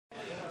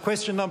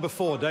Question number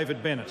 4,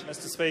 David Bennett.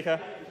 Mr.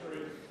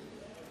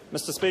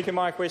 Speaker,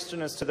 my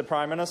question is to the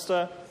Prime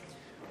Minister.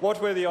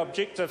 What were the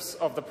objectives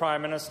of the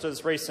Prime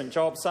Minister's recent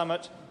Job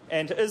Summit,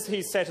 and is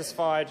he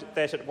satisfied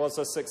that it was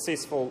a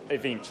successful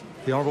event?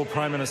 The Honourable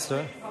Prime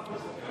Minister.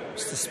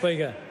 Mr.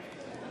 Speaker,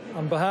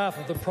 on behalf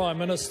of the Prime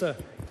Minister,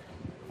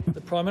 the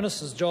Prime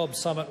Minister's Job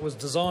Summit was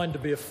designed to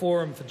be a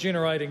forum for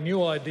generating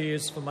new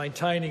ideas for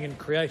maintaining and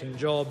creating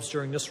jobs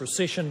during this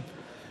recession.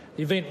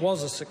 The event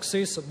was a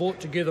success. It brought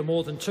together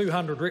more than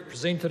 200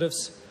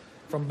 representatives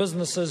from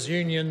businesses,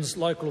 unions,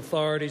 local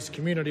authorities,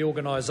 community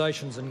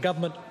organisations and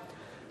government.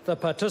 The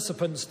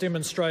participants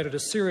demonstrated a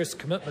serious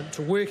commitment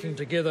to working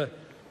together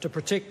to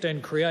protect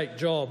and create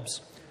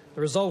jobs.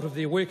 The result of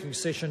the working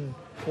session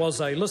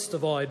was a list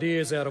of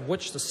ideas out of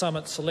which the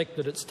summit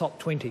selected its top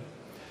 20.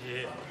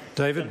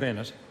 David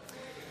Bennett.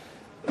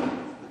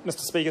 Mr.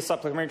 Speaker,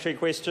 supplementary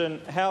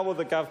question. How will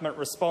the government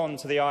respond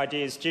to the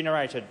ideas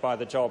generated by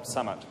the Job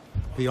Summit?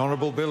 The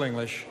Honourable Bill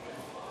English.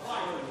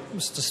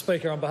 Mr.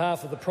 Speaker, on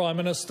behalf of the Prime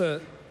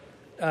Minister,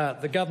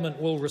 the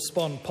government will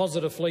respond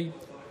positively.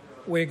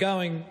 We're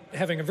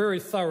having a very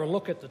thorough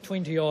look at the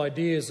 20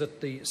 ideas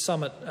that the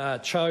summit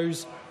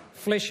chose,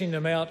 fleshing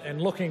them out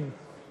and looking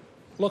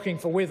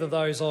for whether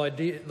those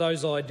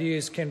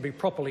ideas can be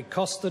properly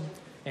costed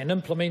and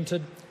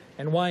implemented,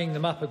 and weighing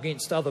them up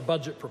against other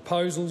budget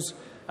proposals.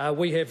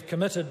 We have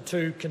committed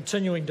to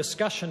continuing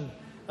discussion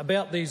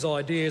about these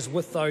ideas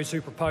with those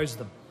who propose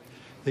them.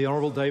 The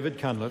Honourable David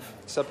Cunliffe.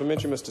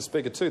 Supplementary, Mr.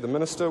 Speaker, to the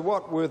Minister.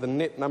 What were the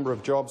net number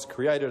of jobs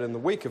created in the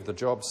week of the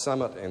Jobs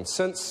Summit and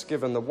since,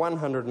 given the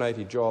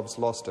 180 jobs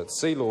lost at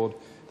Sealord,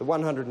 the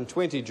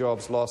 120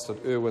 jobs lost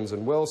at Irwins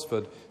and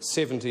Wellsford,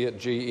 70 at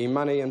GE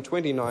Money and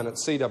 29 at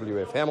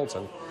CWF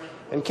Hamilton?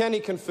 And can he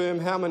confirm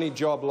how many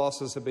job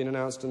losses have been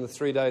announced in the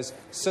 3 days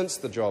since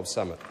the Jobs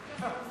Summit?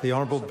 The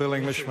Honourable Bill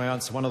English may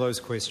answer one of those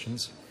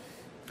questions.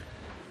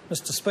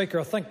 Mr. Speaker,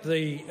 I think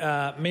the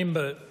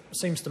member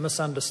seems to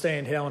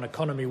misunderstand how an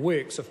economy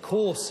works. Of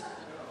course,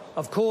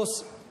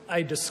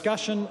 a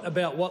discussion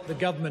about what the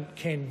government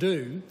can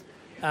do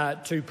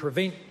to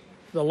prevent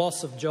the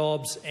loss of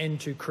jobs and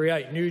to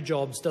create new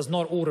jobs does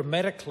not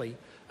automatically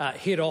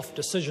head off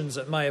decisions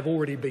that may have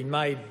already been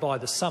made by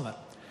the summit.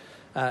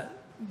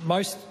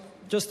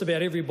 Just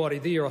about everybody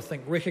there, I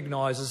think,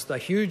 recognises the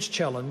huge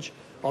challenge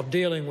of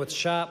dealing with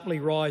sharply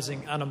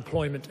rising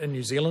unemployment in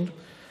New Zealand.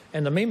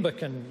 And the member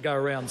can go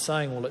around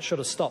saying, well, it should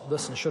have stopped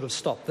this and should have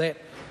stopped that.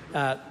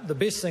 The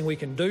best thing we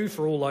can do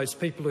for all those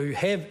people who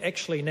have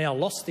actually now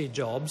lost their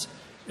jobs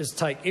is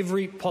take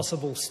every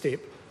possible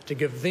step to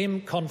give them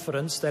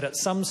confidence that at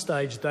some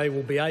stage they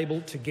will be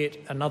able to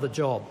get another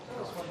job.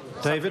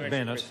 David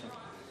Bennett.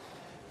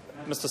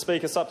 Mr.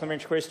 Speaker,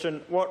 supplementary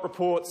question. What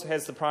reports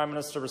has the Prime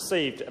Minister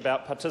received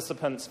about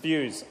participants'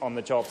 views on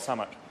the Job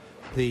Summit?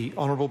 The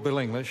Honourable Bill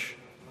English.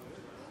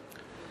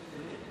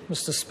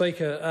 Mr.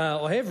 Speaker,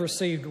 I have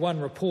received one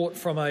report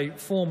from a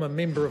former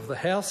member of the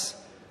House,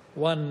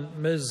 one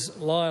Ms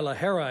Lila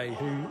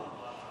Harray,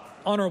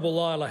 Honourable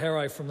Lila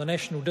Harray from the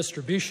National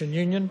Distribution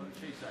Union,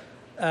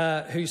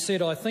 who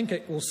said, I think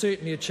it will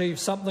certainly achieve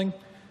something.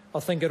 I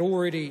think it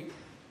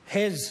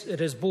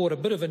has brought a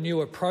bit of a new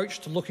approach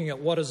to looking at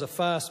what is a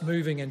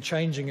fast-moving and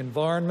changing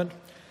environment.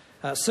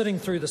 Sitting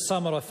through the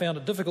summit, I found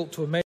it difficult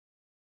to imagine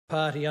the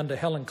party under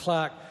Helen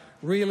Clark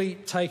really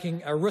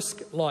taking a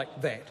risk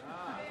like that,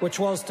 which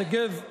was to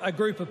give a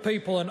group of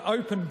people an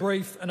open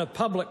brief in a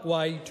public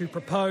way to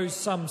propose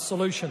some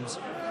solutions.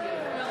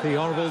 The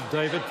Honourable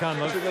David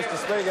Cunliffe. Thank you, Mr.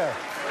 Speaker.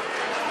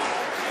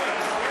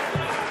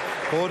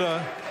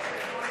 Order.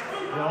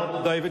 The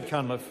Honourable David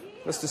Cunliffe.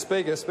 Mr.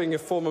 Speaker, speaking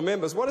of former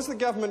members, what is the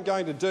government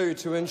going to do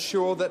to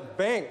ensure that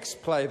banks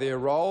play their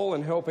role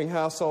in helping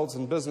households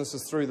and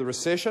businesses through the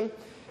recession,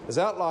 as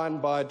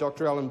outlined by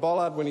Dr Alan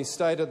Bollard when he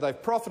stated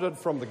they've profited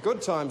from the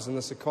good times in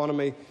this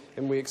economy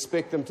and we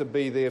expect them to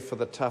be there for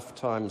the tough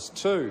times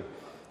too?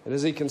 And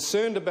is he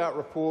concerned about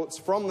reports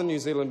from the New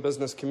Zealand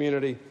business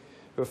community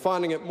who are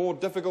finding it more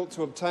difficult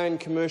to obtain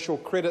commercial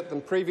credit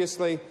than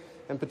previously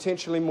and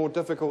potentially more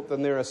difficult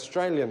than their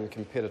Australian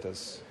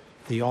competitors?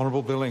 The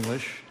Honourable Bill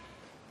English.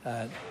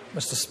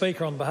 Mr.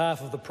 Speaker, on behalf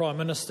of the Prime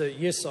Minister,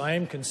 yes, I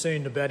am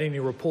concerned about any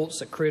reports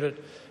that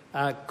credit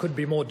could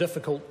be more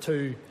difficult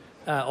to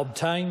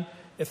obtain.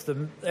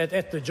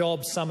 At the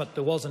Jobs Summit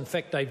there was in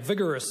fact a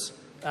vigorous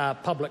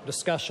public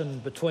discussion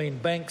between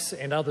banks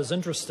and others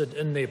interested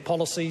in their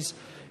policies,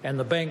 and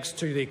the banks,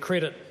 to their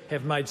credit,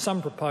 have made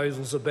some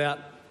proposals about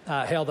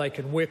how they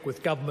can work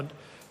with government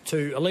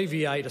to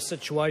alleviate a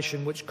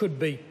situation which could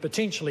be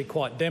potentially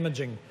quite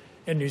damaging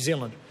in New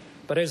Zealand.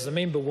 But as the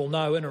member will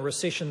know, in a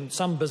recession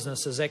some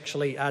businesses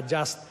actually are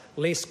just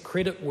less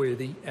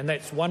creditworthy, and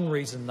that's one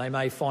reason they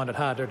may find it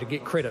harder to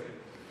get credit.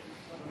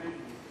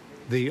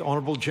 The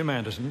Honourable Jim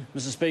Anderson.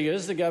 Mr. Speaker,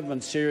 is the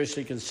government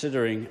seriously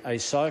considering a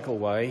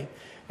cycleway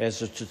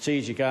as a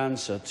strategic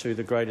answer to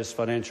the greatest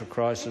financial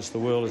crisis the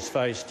world has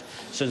faced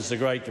since the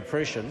Great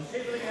Depression?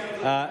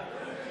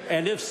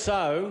 And if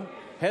so,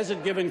 has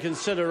it given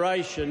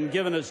consideration,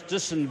 given its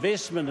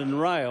disinvestment in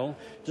rail,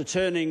 to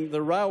turning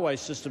the railway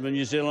system in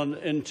New Zealand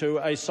into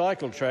a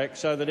cycle track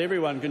so that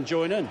everyone can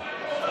join in?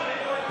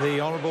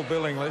 The Honourable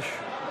Bill English.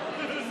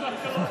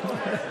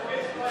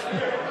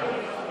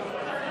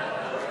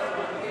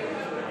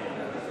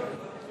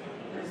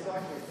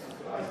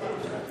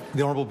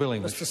 The Honourable Bill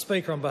English. Mr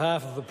Speaker, on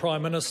behalf of the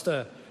Prime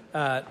Minister,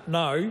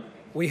 no.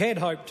 We had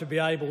hoped to be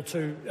able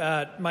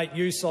to make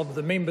use of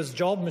the member's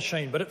job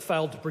machine, but it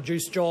failed to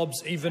produce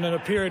jobs even in a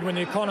period when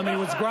the economy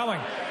was growing.